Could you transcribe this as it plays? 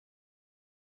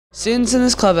Students in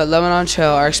this club at Lebanon Trail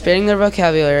are expanding their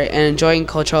vocabulary and enjoying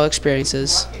cultural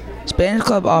experiences. Spanish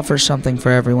Club offers something for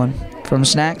everyone, from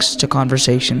snacks to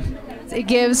conversation. It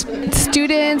gives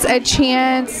students a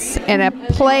chance and a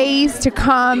place to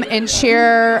come and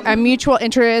share a mutual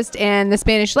interest in the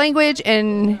Spanish language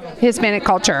and Hispanic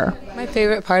culture. My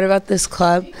favorite part about this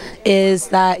club is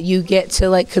that you get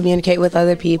to communicate with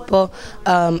other people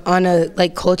on a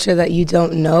culture that you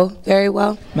don't know very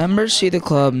well. Members see the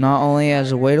club not only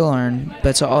as a way to learn,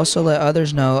 but to also let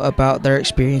others know about their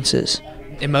experiences.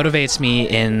 It motivates me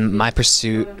in my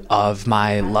pursuit of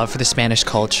my love for the Spanish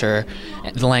culture,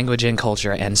 the language and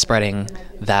culture, and spreading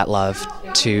that love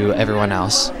to everyone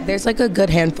else. There's a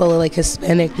good handful of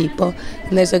Hispanic people,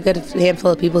 and there's a good handful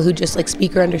of people who just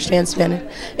speak or understand Spanish.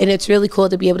 And it's really cool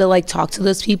to be able to talk to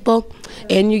those people,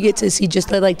 and you get to see just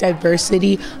the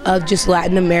diversity of just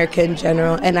Latin America in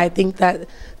general. And I think that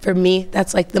for me,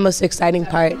 that's the most exciting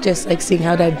part, just seeing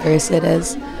how diverse it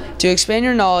is. To expand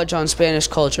your knowledge on Spanish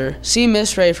culture, see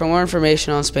Miss Ray for more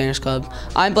information on Spanish Club.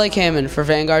 I'm Blake Hammond for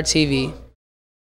Vanguard TV.